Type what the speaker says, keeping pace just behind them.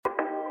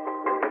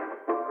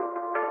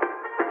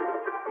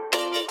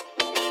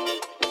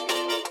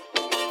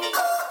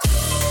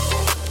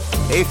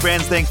Hey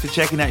friends, thanks for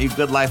checking out your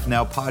Good Life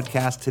Now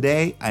podcast.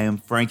 Today, I am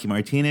Frankie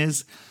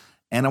Martinez,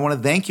 and I want to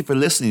thank you for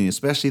listening,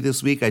 especially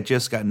this week. I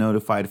just got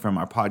notified from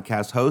our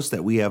podcast host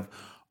that we have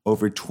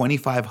over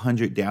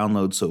 2,500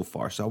 downloads so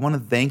far. So I want to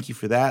thank you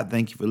for that.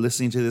 Thank you for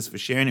listening to this, for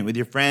sharing it with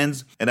your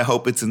friends, and I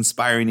hope it's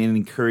inspiring and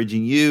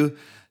encouraging you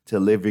to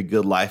live your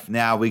good life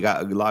now. We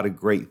got a lot of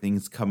great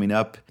things coming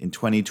up in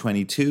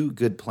 2022,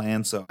 good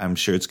plans, so I'm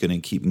sure it's going to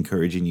keep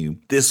encouraging you.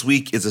 This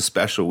week is a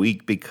special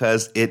week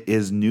because it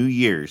is New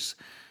Year's.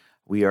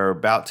 We are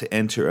about to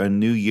enter a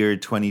new year,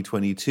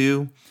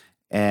 2022,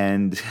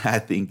 and I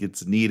think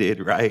it's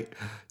needed, right?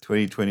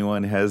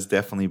 2021 has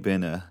definitely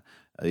been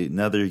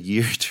another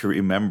year to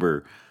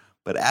remember.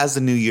 But as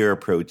the new year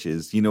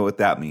approaches, you know what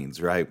that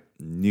means, right?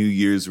 New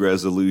Year's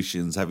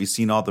resolutions. Have you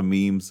seen all the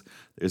memes?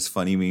 There's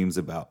funny memes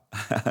about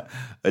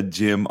a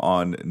gym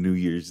on New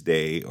Year's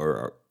Day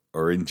or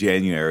in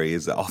January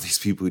is all these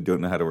people who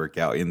don't know how to work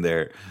out in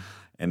there.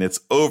 And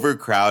it's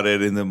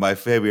overcrowded, and then by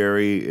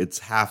February, it's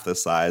half the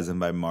size, and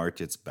by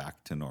March, it's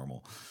back to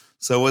normal.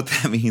 So what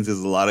that means is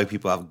a lot of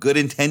people have good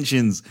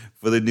intentions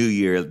for the new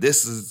year.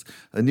 This is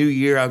a new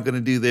year, I'm going to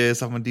do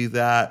this, I'm going to do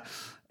that.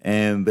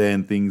 And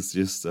then things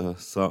just,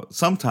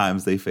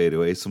 sometimes they fade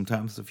away.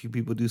 Sometimes a few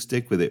people do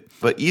stick with it.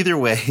 But either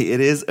way, it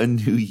is a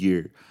new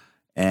year.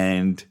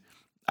 And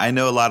I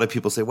know a lot of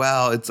people say,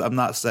 well, I'm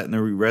not setting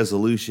a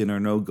resolution or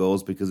no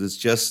goals because it's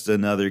just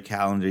another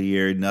calendar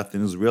year.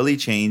 Nothing really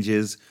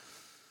changes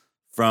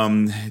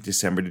from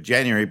December to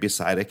January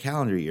beside a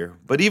calendar year.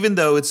 But even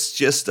though it's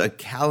just a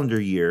calendar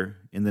year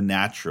in the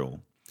natural,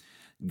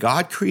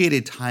 God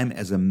created time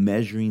as a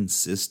measuring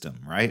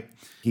system, right?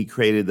 He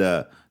created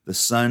the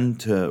sun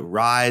to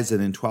rise,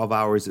 and in 12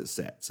 hours it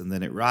sets, and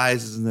then it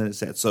rises and then it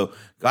sets. So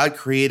God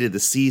created the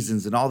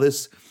seasons, and all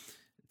this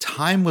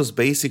time was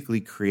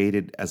basically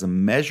created as a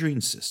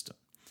measuring system.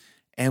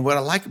 And what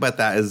I like about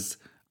that is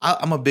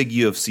I'm a big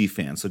UFC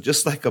fan. So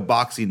just like a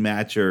boxing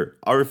match, or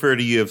I'll refer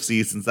to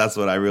UFC since that's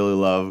what I really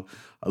love.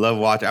 I love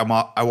watching.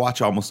 I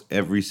watch almost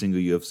every single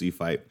UFC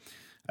fight,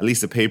 at least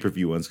the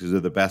pay-per-view ones because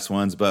they're the best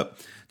ones. But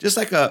just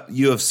like a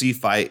UFC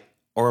fight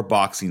or a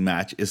boxing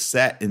match is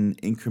set in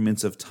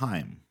increments of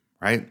time,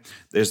 right?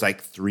 There's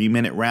like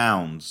 3-minute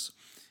rounds,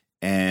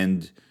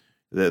 and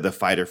the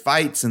fighter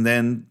fights, and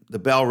then the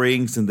bell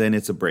rings, and then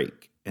it's a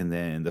break. And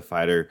then the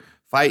fighter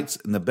fights,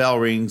 and the bell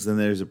rings, and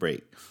there's a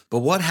break. But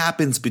what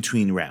happens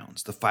between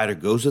rounds? The fighter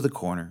goes to the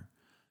corner,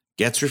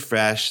 gets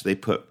refreshed. They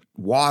put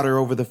water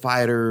over the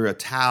fighter, a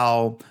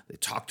towel. They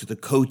talk to the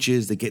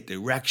coaches. They get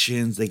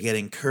directions. They get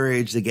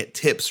encouraged. They get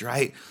tips,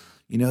 right?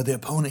 You know, the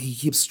opponent, he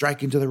keeps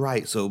striking to the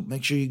right. So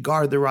make sure you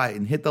guard the right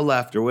and hit the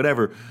left or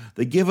whatever.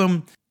 They give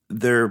them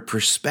their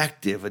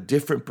perspective, a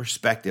different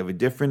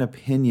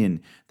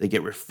opinion. They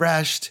get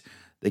refreshed.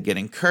 They get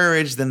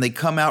encouraged. Then they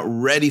come out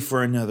ready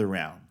for another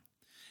round.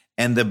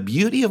 And the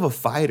beauty of a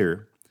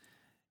fighter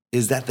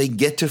is that they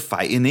get to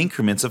fight in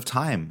increments of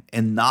time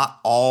and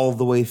not all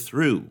the way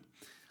through.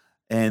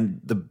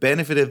 And the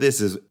benefit of this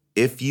is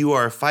if you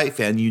are a fight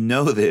fan, you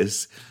know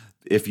this.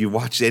 If you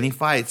watch any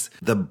fights,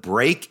 the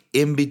break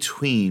in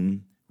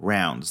between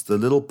rounds, the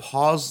little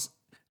pause,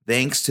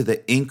 thanks to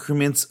the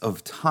increments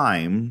of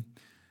time,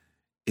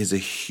 is a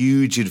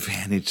huge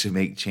advantage to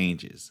make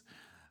changes.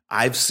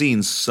 I've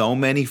seen so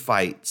many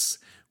fights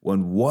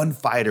when one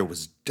fighter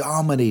was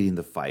dominating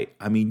the fight.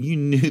 I mean, you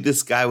knew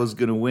this guy was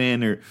going to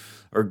win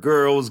or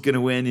girl was going to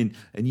win,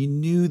 and you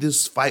knew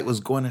this fight was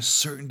going a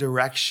certain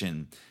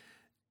direction.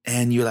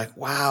 And you're like,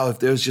 wow, if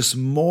there's just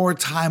more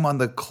time on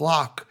the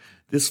clock,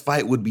 this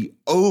fight would be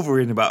over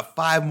in about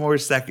 5 more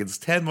seconds,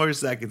 10 more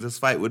seconds, this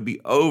fight would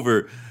be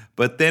over.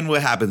 But then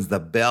what happens? The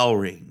bell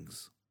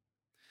rings.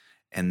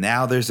 And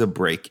now there's a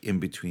break in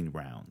between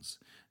rounds.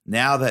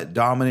 Now that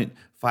dominant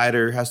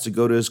fighter has to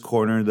go to his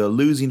corner, the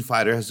losing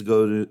fighter has to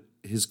go to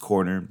his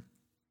corner.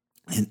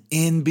 And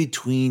in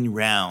between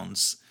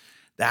rounds,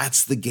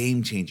 that's the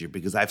game changer,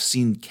 because I've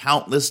seen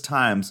countless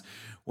times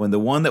when the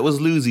one that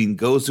was losing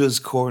goes to his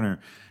corner,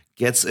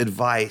 gets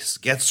advice,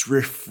 gets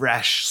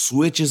refreshed,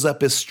 switches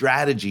up his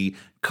strategy,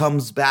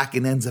 comes back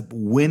and ends up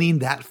winning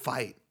that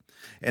fight.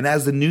 And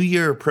as the new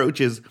year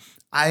approaches,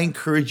 I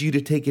encourage you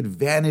to take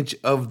advantage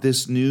of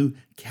this new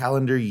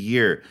calendar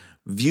year.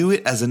 View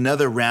it as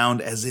another round,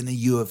 as in a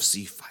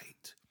UFC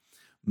fight.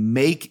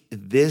 Make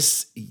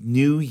this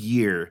new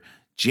year,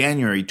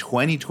 January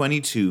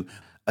 2022,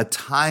 a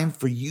time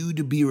for you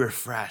to be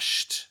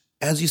refreshed.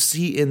 As you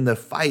see in the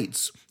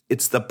fights,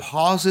 it's the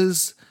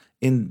pauses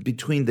in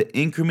between the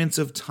increments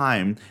of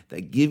time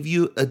that give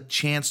you a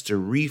chance to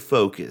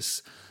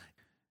refocus.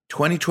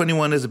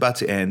 2021 is about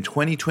to end.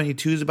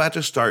 2022 is about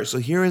to start. So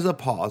here is a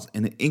pause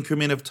in an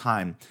increment of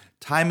time.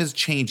 Time is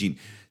changing.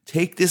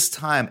 Take this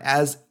time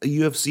as a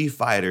UFC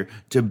fighter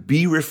to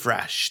be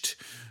refreshed,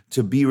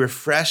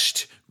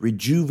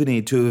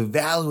 rejuvenated, to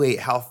evaluate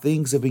how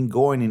things have been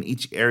going in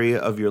each area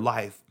of your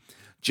life.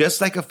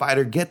 Just like a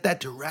fighter, get that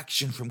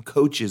direction from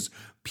coaches,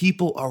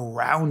 people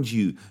around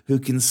you who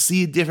can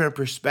see a different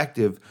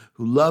perspective,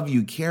 who love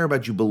you, care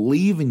about you,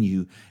 believe in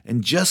you.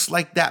 And just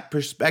like that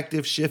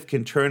perspective shift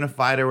can turn a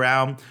fight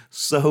around,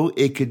 so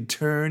it could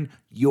turn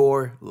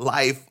your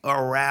life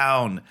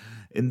around.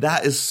 And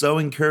that is so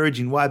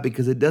encouraging. Why?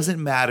 Because it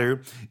doesn't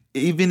matter,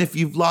 even if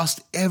you've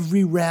lost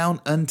every round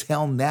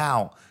until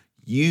now,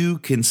 you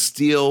can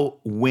still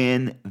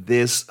win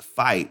this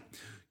fight.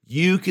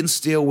 You can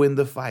still win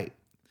the fight.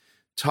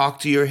 Talk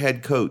to your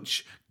head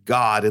coach,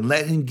 God, and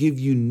let him give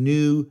you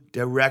new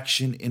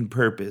direction and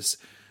purpose.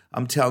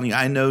 I'm telling you,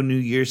 I know New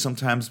Year,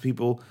 sometimes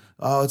people,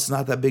 oh, it's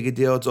not that big a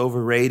deal. It's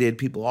overrated.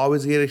 People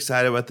always get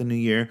excited about the New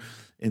Year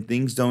and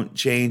things don't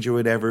change or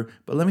whatever.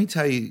 But let me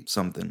tell you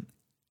something.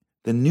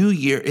 The New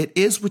Year, it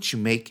is what you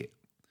make it.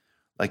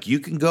 Like you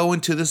can go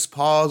into this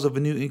pause of a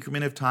new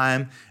increment of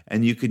time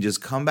and you can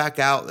just come back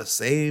out the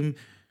same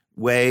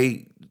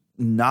way,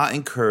 not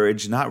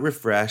encouraged, not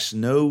refreshed,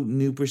 no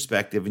new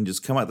perspective, and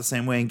just come out the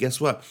same way. And guess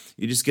what?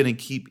 You're just going to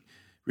keep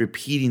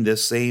repeating the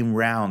same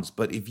rounds.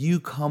 But if you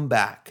come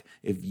back,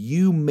 if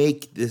you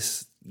make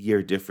this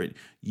year different,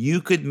 you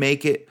could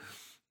make it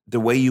the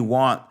way you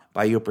want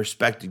by your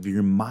perspective,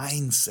 your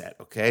mindset,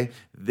 okay?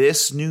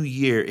 This new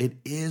year, it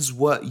is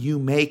what you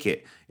make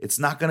it. It's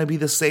not going to be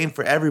the same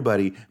for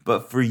everybody,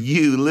 but for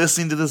you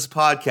listening to this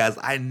podcast,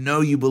 I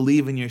know you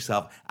believe in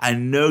yourself. I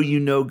know you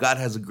know God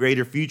has a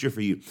greater future for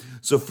you.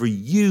 So for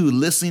you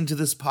listening to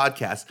this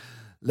podcast,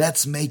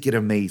 let's make it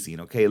amazing,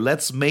 okay?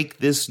 Let's make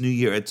this new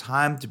year a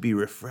time to be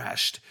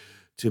refreshed,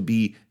 to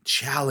be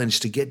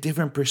challenged, to get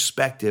different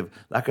perspective.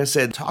 Like I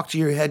said, talk to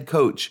your head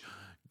coach,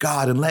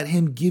 God, and let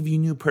him give you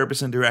new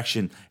purpose and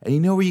direction. And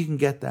you know where you can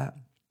get that?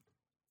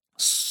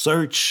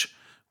 Search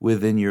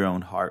within your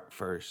own heart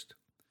first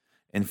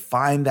and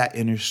find that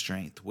inner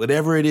strength,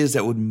 whatever it is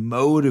that would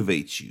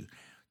motivate you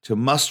to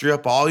muster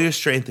up all your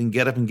strength and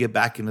get up and get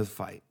back into the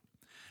fight.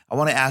 I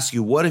want to ask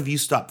you, what have you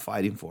stopped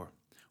fighting for?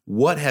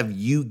 What have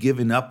you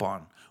given up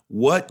on?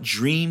 What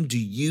dream do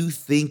you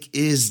think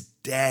is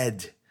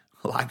dead?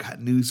 Well, I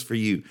got news for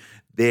you.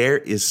 There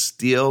is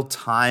still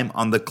time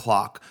on the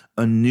clock.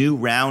 A new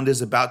round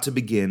is about to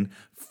begin.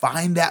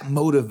 Find that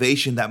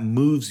motivation that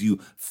moves you.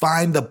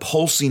 Find the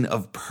pulsing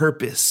of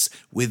purpose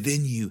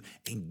within you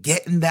and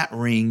get in that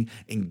ring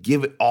and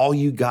give it all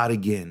you got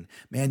again.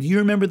 Man, do you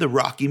remember the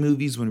Rocky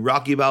movies when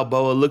Rocky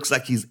Balboa looks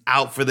like he's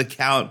out for the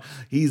count?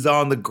 He's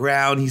on the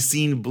ground, he's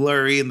seen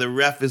blurry and the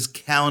ref is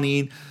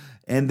counting.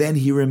 And then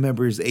he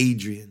remembers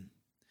Adrian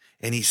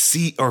and he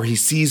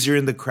sees her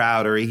in the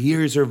crowd or he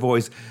hears her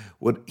voice.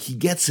 He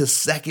gets his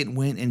second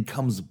win and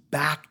comes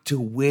back to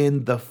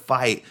win the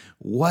fight.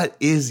 What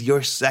is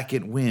your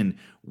second win?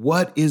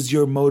 What is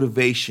your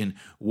motivation?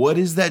 What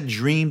is that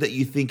dream that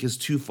you think is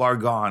too far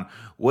gone?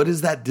 What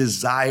is that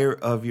desire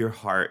of your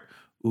heart?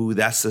 Ooh,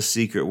 that's the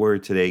secret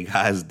word today,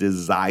 guys,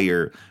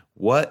 desire.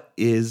 What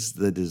is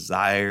the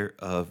desire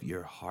of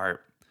your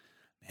heart?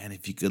 Man,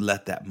 if you could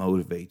let that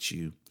motivate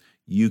you,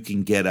 you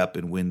can get up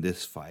and win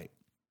this fight.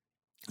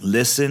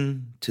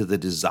 Listen to the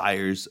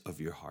desires of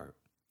your heart.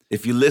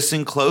 If you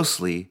listen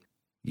closely,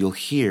 you'll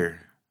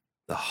hear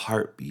the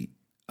heartbeat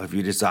of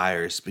your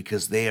desires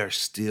because they are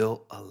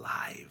still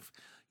alive.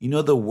 You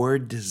know, the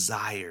word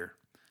desire,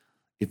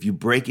 if you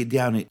break it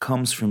down, it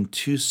comes from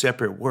two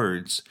separate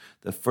words.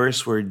 The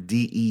first word,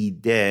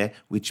 de,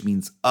 which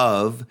means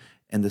of,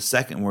 and the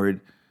second word,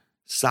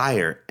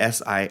 sire,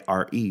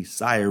 S-I-R-E,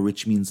 sire,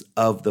 which means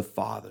of the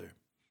Father.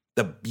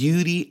 The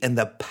beauty and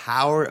the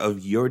power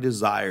of your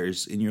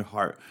desires in your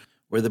heart,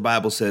 where the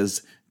Bible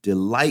says,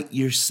 delight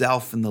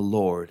yourself in the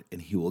Lord, and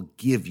he will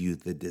give you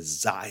the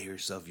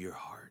desires of your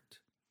heart.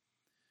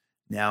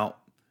 Now,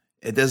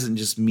 it doesn't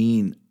just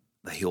mean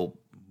that he'll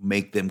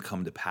make them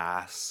come to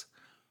pass,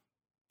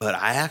 but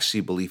I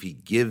actually believe he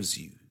gives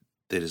you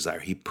the desire.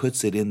 He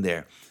puts it in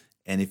there.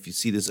 And if you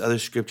see there's other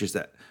scriptures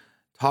that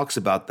talks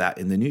about that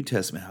in the New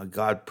Testament, how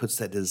God puts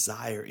that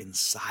desire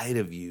inside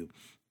of you.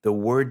 The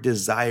word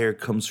desire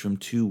comes from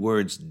two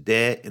words,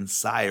 de and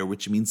sire,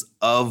 which means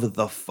of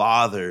the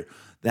Father.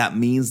 That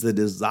means the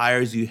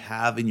desires you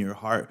have in your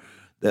heart.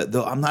 That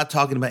though I'm not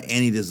talking about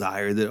any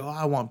desire that,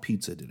 I want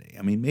pizza today.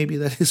 I mean, maybe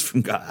that is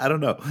from God. I don't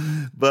know.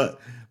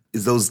 But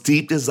it's those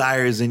deep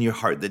desires in your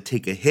heart that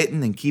take a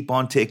hitting and keep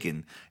on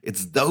ticking.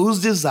 It's those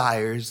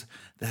desires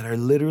that are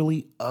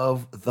literally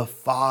of the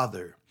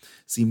Father.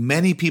 See,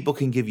 many people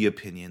can give you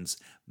opinions.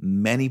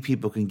 Many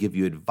people can give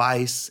you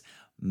advice.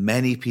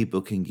 Many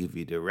people can give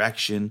you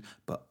direction,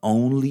 but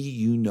only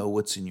you know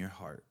what's in your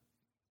heart.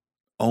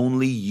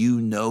 Only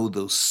you know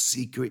those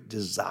secret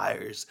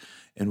desires.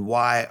 And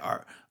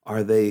why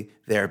are they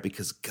there?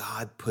 Because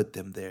God put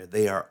them there.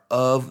 They are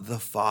of the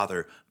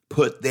Father,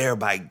 put there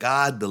by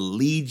God to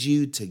lead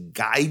you, to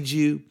guide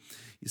you.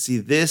 You see,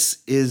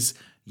 this is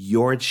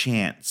your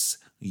chance,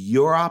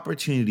 your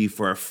opportunity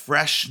for a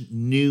fresh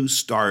new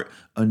start,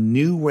 a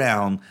new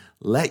round.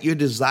 Let your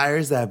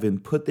desires that have been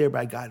put there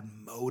by God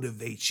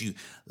motivate you.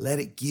 Let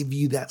it give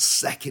you that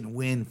second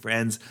win,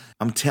 friends.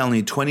 I'm telling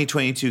you,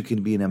 2022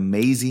 can be an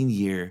amazing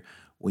year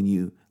when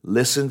you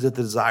listen to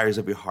the desires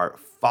of your heart,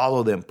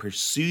 follow them,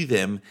 pursue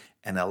them,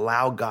 and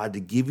allow God to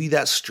give you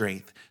that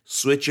strength,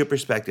 switch your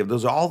perspective.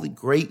 Those are all the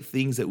great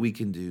things that we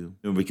can do.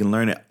 And we can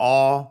learn it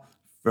all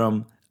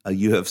from a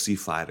UFC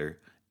fighter.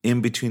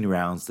 In between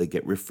rounds, they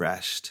get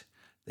refreshed,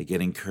 they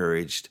get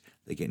encouraged,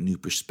 they get new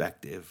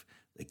perspective,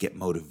 they get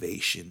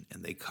motivation,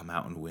 and they come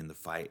out and win the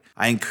fight.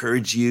 I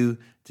encourage you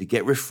to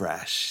get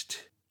refreshed,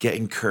 get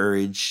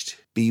encouraged,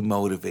 be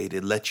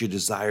motivated, let your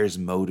desires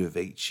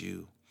motivate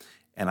you.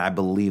 And I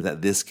believe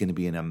that this can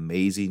be an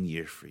amazing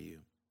year for you.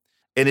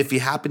 And if you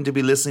happen to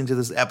be listening to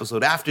this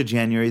episode after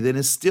January, then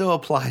it still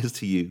applies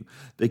to you,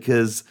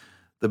 because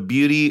the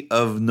beauty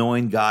of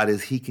knowing God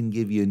is He can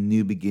give you a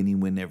new beginning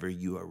whenever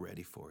you are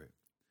ready for it.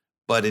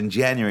 But in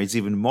January, it's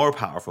even more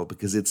powerful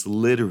because it's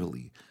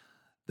literally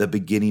the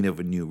beginning of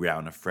a new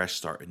round, a fresh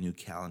start, a new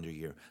calendar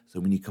year. So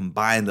when you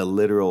combine the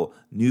literal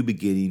new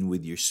beginning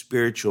with your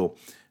spiritual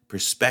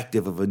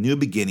perspective of a new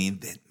beginning,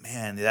 then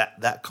man,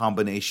 that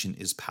combination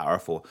is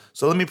powerful.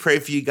 So let me pray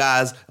for you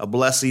guys, a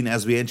blessing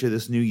as we enter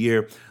this new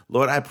year.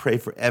 Lord, I pray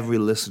for every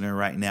listener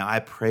right now. I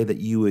pray that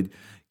you would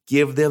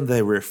give them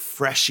the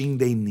refreshing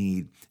they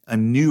need. A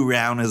new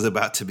round is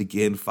about to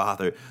begin,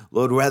 Father.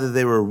 Lord, whether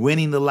they were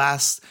winning the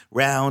last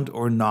round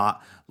or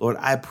not, Lord,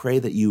 I pray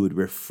that you would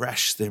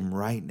refresh them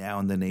right now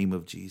in the name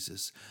of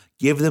Jesus.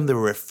 Give them the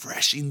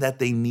refreshing that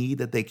they need,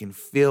 that they can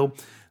feel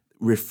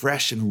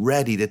refreshed and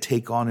ready to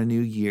take on a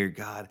new year,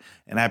 God.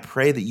 And I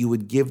pray that you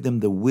would give them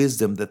the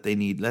wisdom that they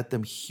need. Let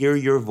them hear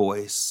your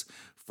voice.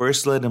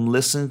 First, let them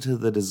listen to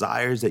the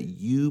desires that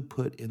you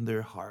put in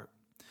their heart.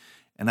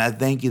 And I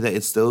thank you that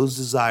it's those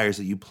desires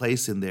that you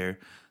place in there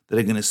that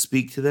are going to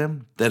speak to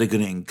them, that are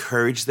going to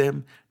encourage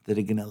them, that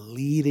are going to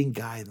lead and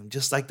guide them.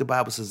 Just like the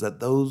Bible says that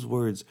those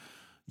words,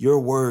 your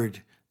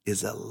word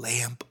is a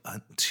lamp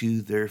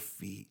unto their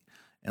feet.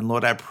 And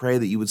Lord, I pray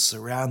that you would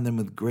surround them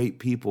with great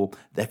people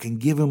that can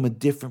give them a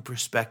different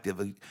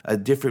perspective, a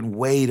different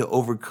way to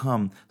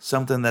overcome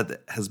something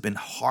that has been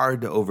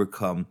hard to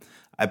overcome.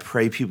 I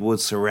pray people would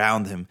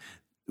surround them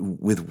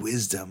with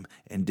wisdom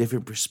and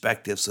different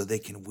perspectives so they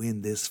can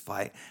win this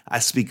fight. I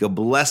speak a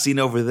blessing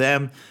over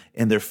them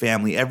and their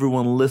family.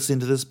 Everyone listening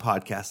to this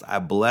podcast, I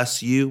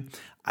bless you.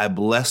 I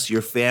bless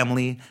your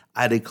family.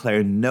 I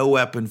declare no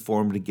weapon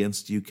formed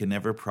against you can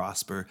ever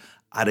prosper.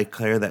 I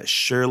declare that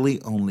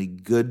surely only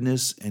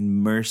goodness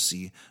and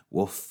mercy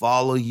will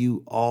follow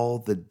you all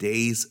the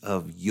days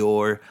of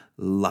your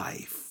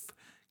life.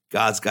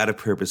 God's got a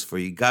purpose for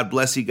you. God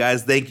bless you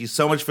guys. Thank you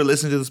so much for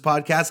listening to this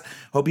podcast.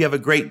 Hope you have a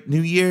great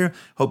new year.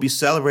 Hope you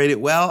celebrate it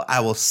well.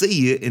 I will see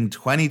you in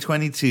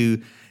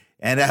 2022.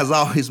 And as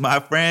always, my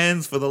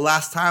friends, for the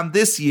last time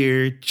this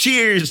year,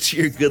 cheers to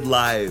your good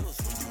life.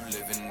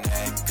 Living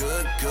that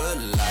good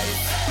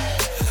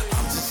life.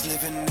 I'm just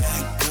living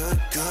that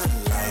good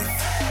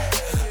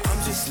life.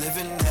 I'm just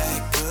living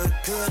that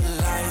good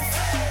life.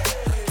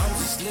 I'm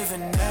just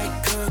living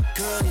that good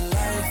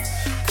life.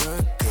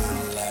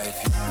 Good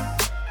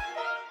life.